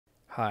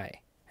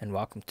Hi and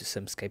welcome to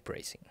Simscape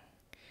Racing.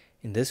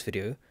 In this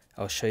video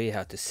I'll show you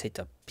how to set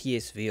up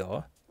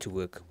PSVR to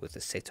work with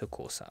Assetto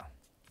Corsa.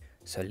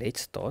 So let's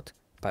start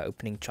by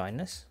opening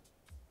Trainers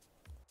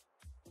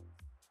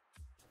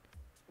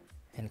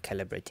and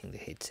calibrating the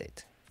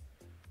headset.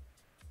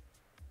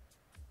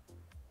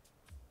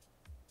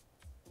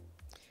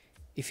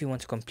 If you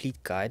want a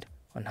complete guide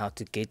on how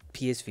to get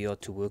PSVR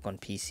to work on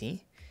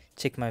PC,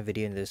 check my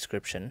video in the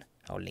description,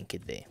 I'll link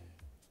it there.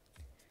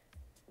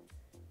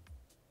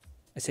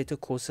 Assetto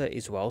Corsa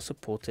is well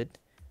supported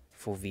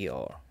for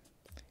VR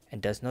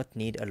and does not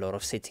need a lot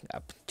of setting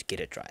up to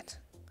get it right.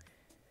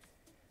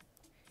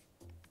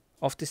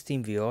 After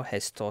Steam VR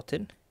has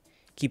started,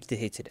 keep the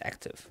headset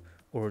active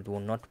or it will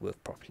not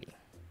work properly.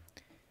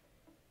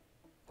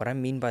 What I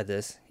mean by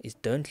this is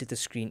don't let the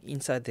screen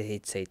inside the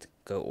headset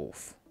go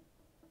off.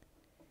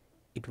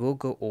 It will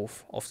go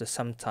off after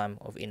some time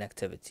of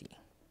inactivity.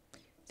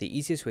 The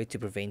easiest way to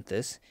prevent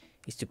this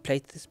is to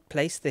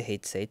place the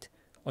headset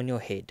on your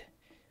head,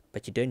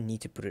 but you don't need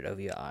to put it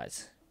over your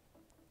eyes.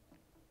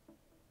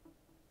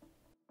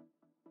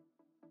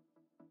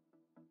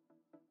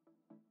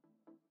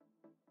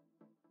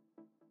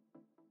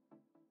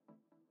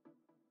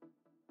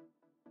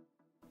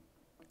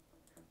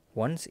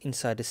 Once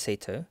inside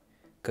Assetto,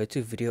 go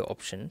to Video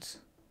Options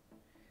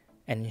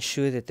and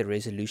ensure that the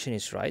resolution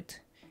is right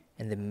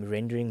and the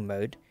rendering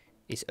mode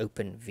is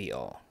Open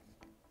VR.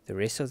 The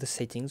rest of the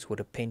settings will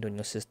depend on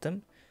your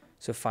system,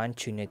 so fine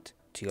tune it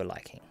to your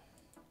liking.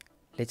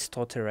 Let's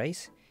start a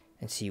race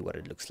and see what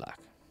it looks like.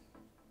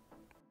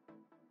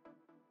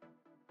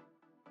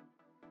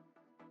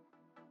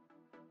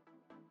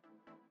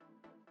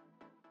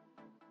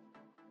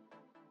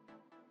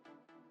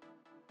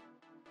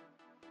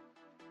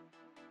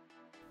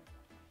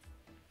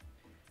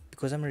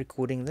 Because I'm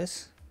recording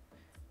this,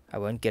 I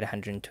won't get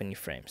 120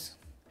 frames.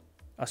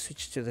 I'll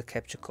switch to the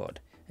capture card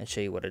and show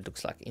you what it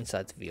looks like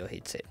inside the VR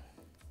headset.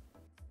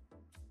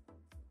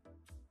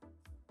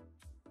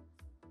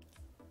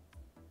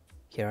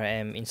 Here I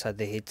am inside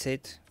the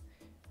headset,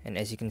 and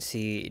as you can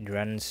see it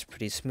runs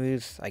pretty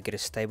smooth. I get a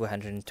stable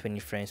 120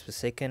 frames per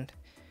second.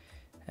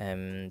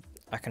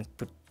 I can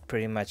put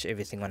pretty much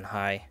everything on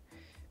high,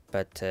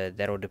 but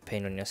that will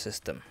depend on your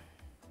system.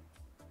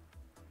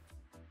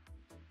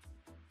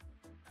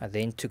 I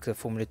then took the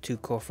Formula 2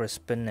 car for a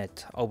spin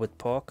at Albert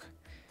Park.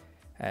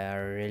 I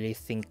really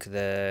think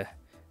the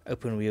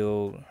open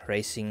wheel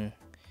racing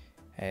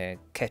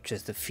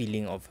captures the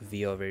feeling of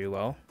VR very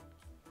well.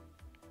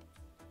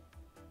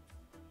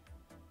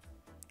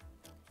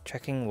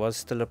 Tracking was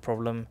still a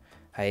problem.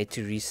 I had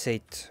to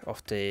reset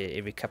after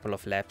every couple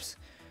of laps,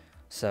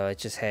 so I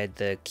just had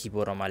the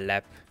keyboard on my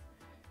lap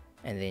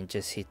and then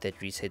just hit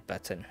that reset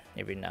button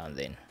every now and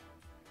then.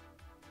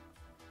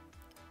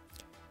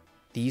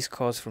 These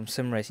cars from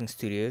Sim Racing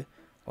Studio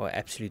are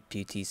absolute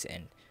beauties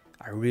and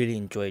I really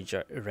enjoy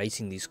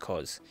racing these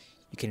cars.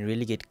 You can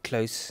really get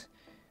close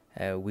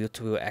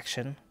wheel-to-wheel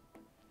action,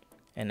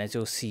 and as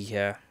you'll see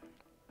here,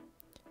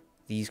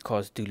 these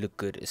cars do look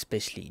good,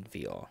 especially in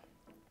VR.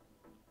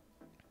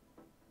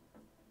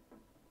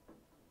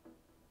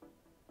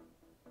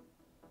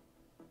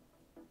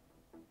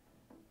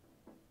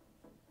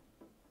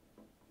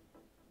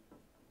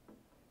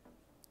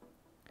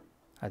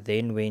 I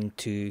then went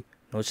to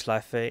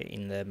Nordschleife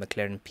in the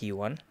McLaren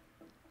P1.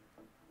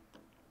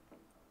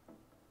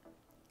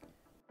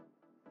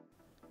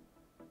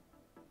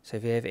 So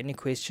if you have any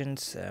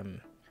questions,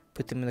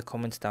 put them in the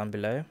comments down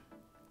below,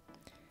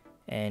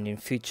 and in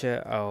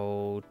future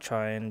I'll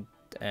try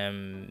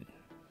and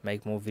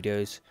make more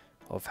videos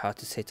of how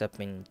to set up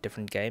in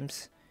different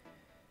games.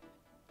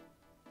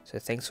 So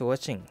thanks for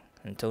watching,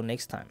 until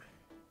next time.